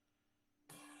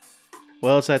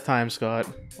Well, it's that time, Scott.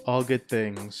 All good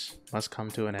things must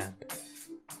come to an end.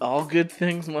 All good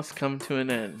things must come to an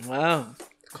end. Wow.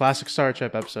 Classic Star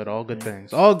Trek episode. All good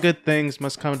things. All good things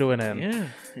must come to an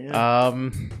end. Yeah.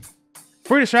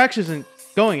 Free Distraction isn't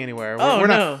going anywhere. We're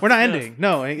not ending.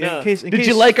 No. In case. Did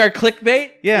you like our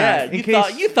clickbait? Yeah.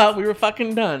 You thought we were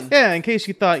fucking done. Yeah. In case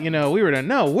you thought we were done.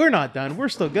 No, we're not done. We're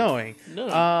still going.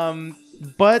 No.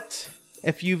 But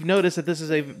if you've noticed that this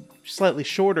is a slightly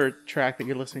shorter track that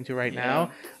you're listening to right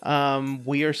now,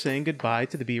 we are saying goodbye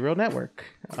to the B-Real Network.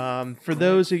 For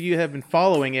those of you who have been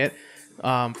following it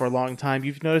for a long time,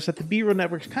 you've noticed that the B-Real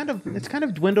Network's kind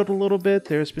of dwindled a little bit.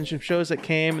 There's been some shows that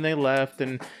came and they left,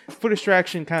 and Free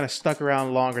Distraction kind of stuck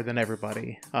around longer than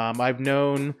everybody. I've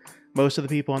known most of the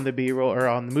people on the B-Real or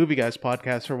on the Movie Guys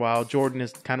podcast for a while. Jordan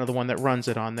is kind of the one that runs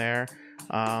it on there.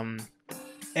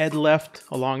 Ed left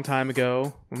a long time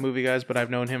ago with Movie Guys, but I've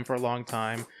known him for a long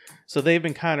time. So they've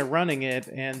been kind of running it,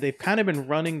 and they've kind of been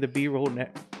running the B-Roll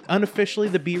unofficially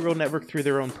the B-Roll Network through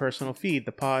their own personal feed,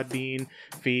 the Podbean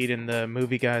feed and the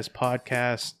Movie Guys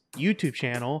podcast YouTube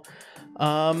channel.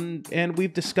 And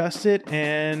we've discussed it,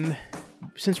 and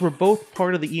since we're both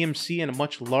part of the EMC and a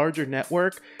much larger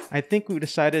network, I think we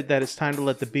decided that it's time to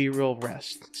let the B-Roll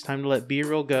rest. It's time to let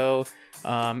B-Roll go,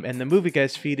 and the Movie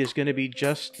Guys feed is going to be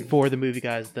just for the Movie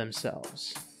Guys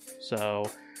themselves. So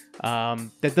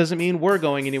that doesn't mean we're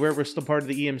going anywhere. We're still part of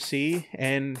the EMC,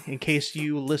 and in case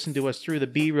you listen to us through the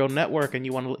B-Real Network and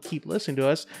you want to keep listening to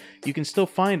us, you can still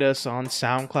find us on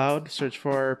SoundCloud. Search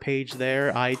for our page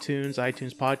there, iTunes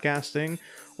Podcasting.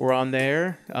 We're on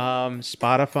there.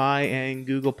 Spotify and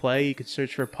Google Play. You can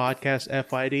search for Podcast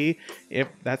FID if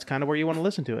that's kind of where you want to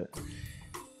listen to it.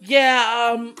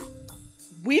 Yeah,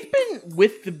 we've been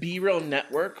with the B-Real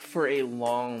Network for a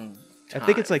long time. I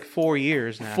think it's like 4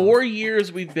 years now. 4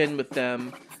 years we've been with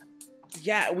them.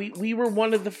 Yeah, we were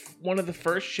one of the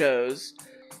first shows.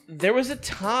 There was a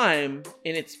time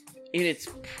in its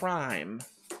prime,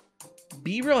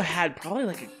 B-Real had probably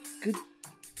like a good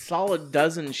solid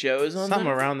dozen shows on something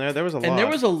around there. There was a lot. And there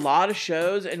was a lot of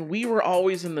shows, and we were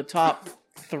always in the top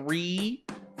 3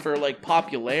 for like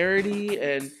popularity,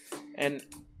 and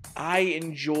I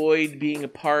enjoyed being a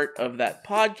part of that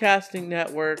podcasting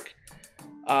network.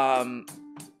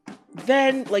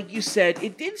 Then, like you said,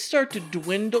 it did start to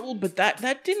dwindle, but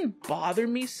that didn't bother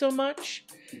me so much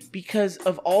because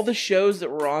of all the shows that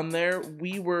were on there.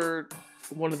 We were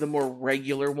one of the more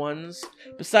regular ones.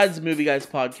 Besides the Movie Guys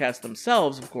podcast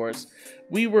themselves, of course,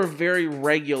 we were very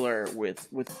regular with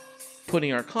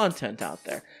putting our content out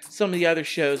there. Some of the other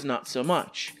shows, not so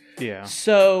much. Yeah.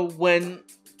 So when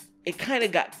it kind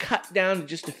of got cut down to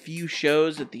just a few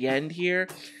shows at the end here,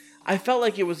 I felt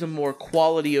like it was a more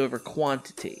quality over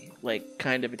quantity, like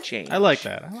kind of a change. I like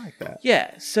that.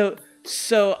 Yeah. So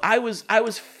I was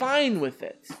fine with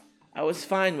it.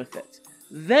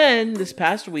 Then this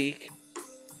past week,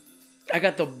 I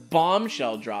got the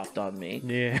bombshell dropped on me.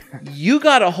 Yeah. You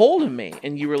got a hold of me,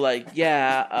 and you were like,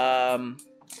 "Yeah,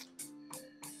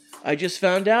 I just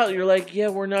found out." You're like, "Yeah,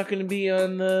 we're not going to be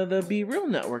on the B-Real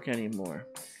Network anymore."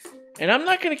 And I'm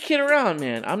not going to kid around,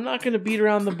 man. I'm not going to beat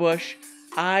around the bush.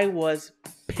 I was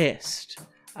pissed.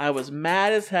 I was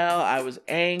mad as hell. I was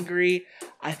angry.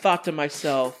 I thought to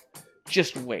myself,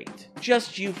 just wait.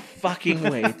 Just you fucking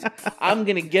wait. I'm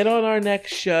going to get on our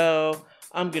next show.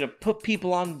 I'm going to put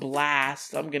people on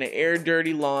blast. I'm going to air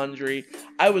dirty laundry.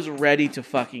 I was ready to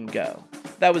fucking go.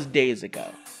 That was days ago.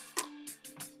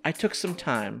 I took some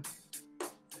time.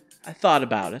 I thought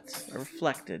about it. I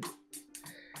reflected.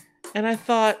 And I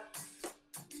thought,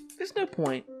 there's no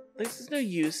point. There's no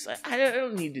use. I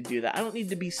don't need to do that. I don't need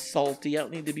to be salty. I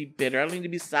don't need to be bitter. I don't need to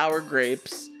be sour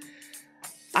grapes.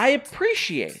 I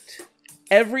appreciate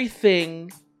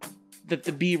everything that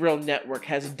the B-Real Network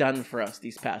has done for us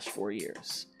these past 4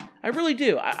 years. I really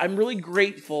do. I'm really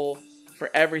grateful for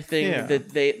everything that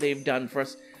they've done for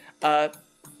us.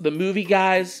 The Movie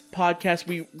Guys podcast,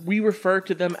 we refer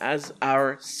to them as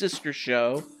our sister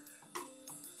show.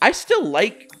 I still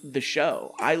like the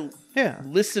show. I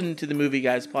listen to the Movie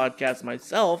Guys podcast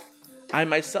myself. I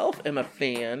myself am a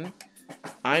fan.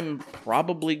 I'm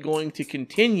probably going to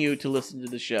continue to listen to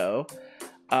the show.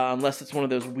 Unless it's one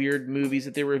of those weird movies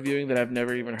that they're reviewing that I've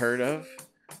never even heard of.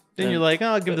 Then you're like,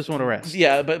 I'll give this one a rest.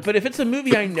 Yeah, but if it's a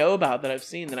movie I know about that I've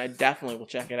seen, then I definitely will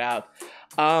check it out.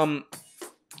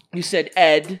 You said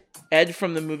Ed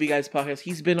from the Movie Guys podcast.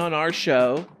 He's been on our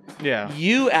show. Yeah.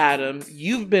 You, Adam,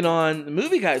 you've been on the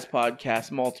Movie Guys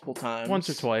podcast multiple times. Once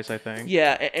or twice, I think.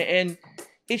 Yeah, and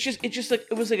it's just like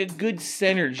it was like a good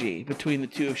synergy between the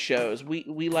two shows.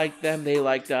 We liked them, they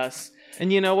liked us.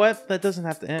 And you know what? That doesn't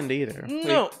have to end either.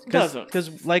 No, it doesn't.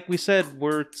 Because, like we said,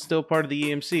 we're still part of the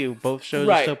EMC. Both shows are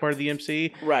Right. still part of the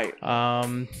EMC. Right.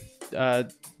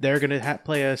 They're going to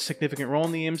play a significant role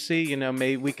in the EMC. You know,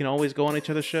 maybe we can always go on each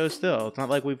other's shows still. It's not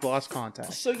like we've lost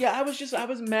contact. So yeah, I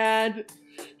was mad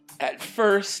at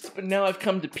first, but now I've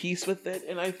come to peace with it,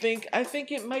 and I think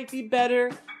it might be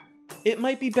better. It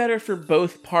might be better for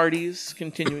both parties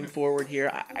continuing forward here.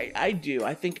 I do.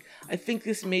 I think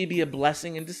this may be a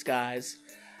blessing in disguise.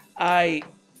 I'm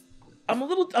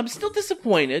still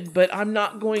disappointed, but I'm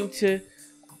not going to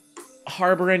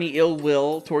harbor any ill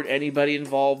will toward anybody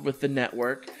involved with the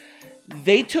network.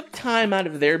 They took time out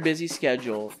of their busy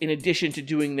schedule, in addition to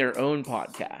doing their own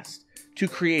podcast, to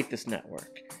create this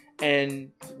network.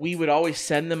 And we would always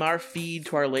send them our feed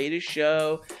to our latest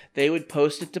show. They would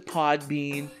post it to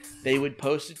Podbean. They would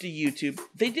post it to YouTube.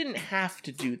 They didn't have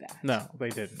to do that. No, they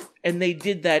didn't. And they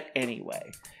did that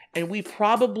anyway. And we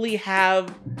probably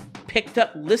have picked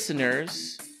up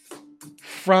listeners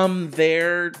from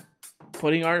their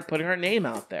putting our name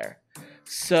out there.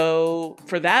 So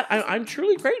for that, I'm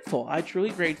truly grateful. I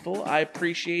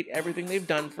appreciate everything they've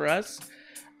done for us.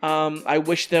 I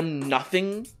wish them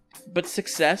nothing but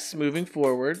success moving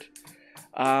forward.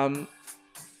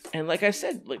 And like I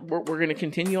said, like we're going to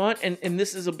continue on. And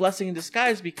this is a blessing in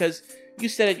disguise because you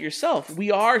said it yourself.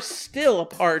 We are still a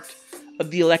part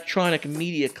of the Electronic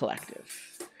Media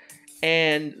Collective.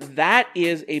 And that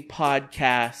is a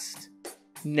podcast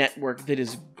network that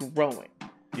is growing.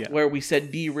 Yeah. Where we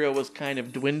said Be Real was kind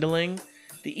of dwindling.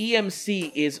 The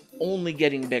EMC is only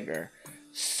getting bigger.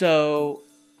 So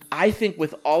I think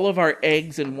with all of our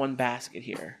eggs in one basket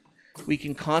here, we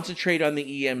can concentrate on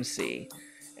the EMC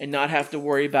and not have to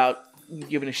worry about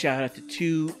giving a shout out to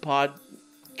two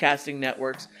podcasting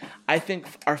networks. I think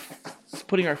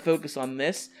putting our focus on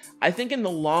this, I think in the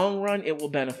long run, it will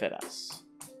benefit us.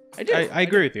 I do. I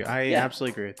agree with you. I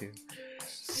absolutely agree with you.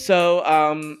 So,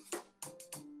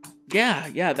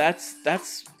 yeah,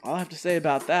 that's all I have to say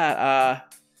about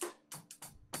that.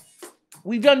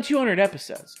 We've done 200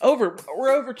 episodes. We're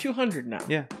over 200 now.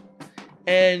 Yeah.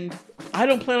 And I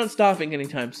don't plan on stopping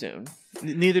anytime soon.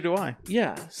 Neither do I.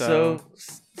 Yeah. So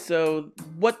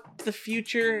what the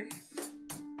future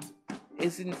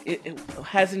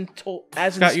hasn't told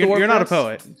as Scott, in store you're for not us. a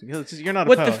poet. You're not a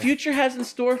What poet. the future has in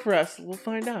store for us, we'll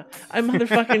find out. I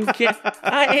motherfucking can't.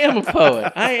 I am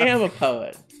a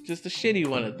poet. Just a shitty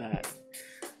one at that.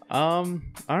 All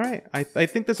right. I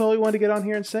think that's all we wanted to get on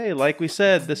here and say. Like we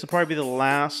said, this will probably be the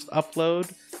last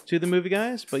upload to the Movie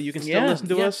Guys, but you can still listen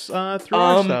to us through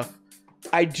our stuff.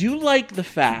 I do like the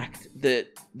fact that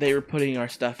they were putting our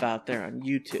stuff out there on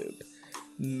YouTube.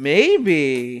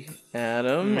 Maybe,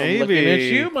 Adam, I'm looking at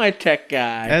you, my tech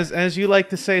guy. As you like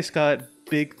to say, Scott,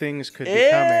 big things could be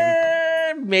coming.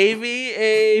 Maybe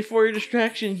a For Your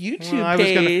Distraction YouTube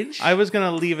page. I was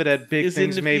gonna leave it at big is in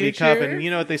things the maybe future. coming.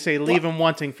 You know what they say, leave them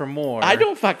wanting for more. I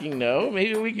don't fucking know.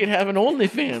 Maybe we could have an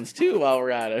OnlyFans too while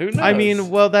we're at it. Who knows? I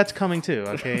mean, well, that's coming too.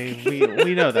 Okay,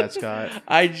 we know that, Scott.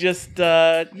 I just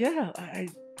I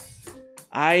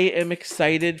am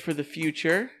excited for the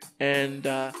future, and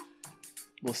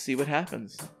we'll see what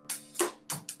happens.